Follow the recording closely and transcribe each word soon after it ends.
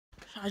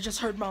I just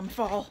heard Mom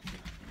fall.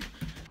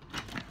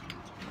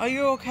 Are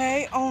you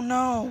okay? Oh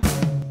no.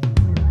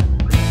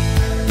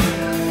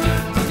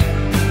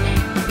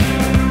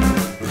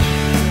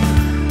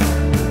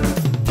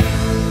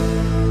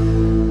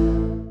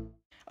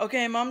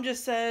 Okay, Mom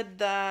just said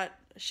that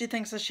she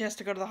thinks that she has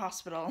to go to the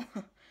hospital.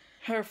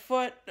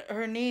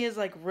 Her knee is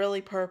like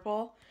really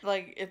purple.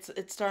 Like it's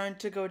starting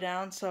to go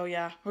down, so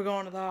yeah, we're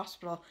going to the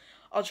hospital.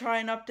 I'll try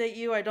and update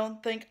you. I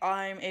don't think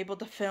I'm able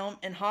to film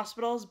in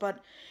hospitals, but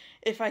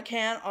if I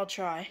can, I'll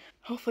try.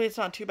 Hopefully it's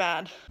not too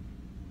bad.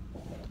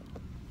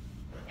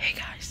 Hey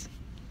guys,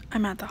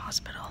 I'm at the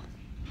hospital.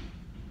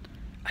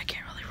 I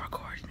can't really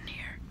record in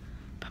here,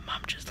 but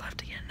Mom just left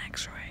to get an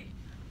x-ray.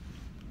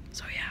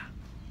 So yeah,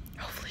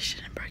 hopefully she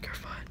didn't break her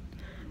foot.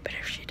 But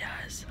if she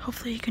does,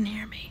 hopefully you can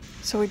hear me.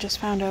 So we just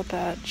found out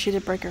that she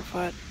did break her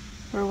foot.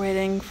 We're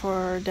waiting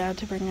for Dad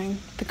to bring in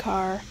the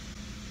car.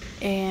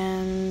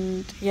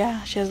 And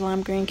yeah, she has a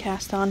lime green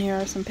cast on. Here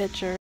are some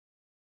pictures.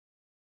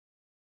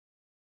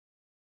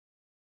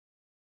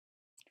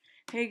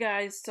 Hey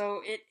guys,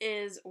 so it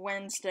is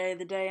Wednesday,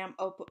 the day I'm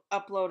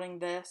uploading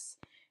this.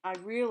 I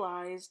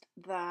realized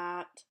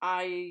that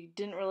I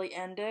didn't really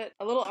end it.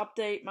 A little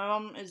update, my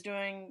mom is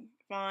doing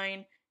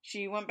fine.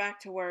 She went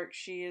back to work.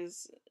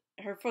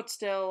 Her foot's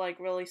still like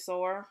really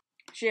sore.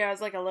 She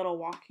has like a little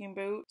walking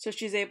boot, so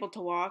she's able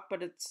to walk,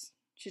 but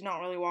she's not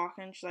really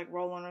walking. She's like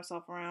rolling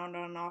herself around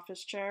on an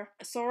office chair.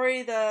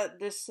 Sorry that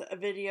this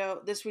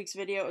week's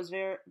video is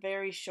very,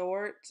 very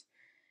short.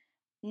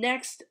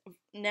 Next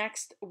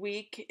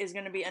week is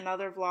going to be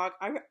another vlog.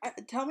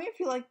 Tell me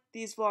if you like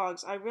these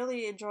vlogs. I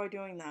really enjoy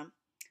doing them.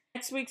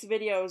 Next week's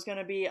video is going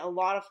to be a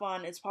lot of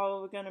fun. It's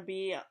probably going to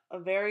be a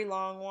very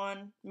long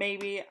one.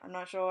 Maybe. I'm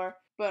not sure.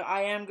 But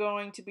I am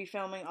going to be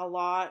filming a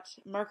lot.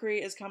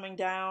 Mercury is coming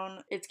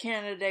down. It's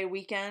Canada Day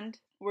weekend.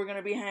 We're going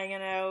to be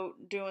hanging out,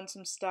 doing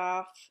some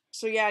stuff.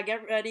 So yeah,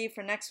 get ready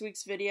for next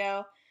week's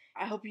video.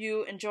 I hope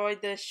you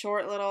enjoyed this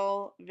short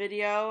little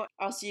video.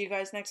 I'll see you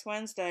guys next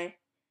Wednesday.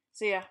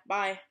 See ya.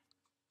 Bye.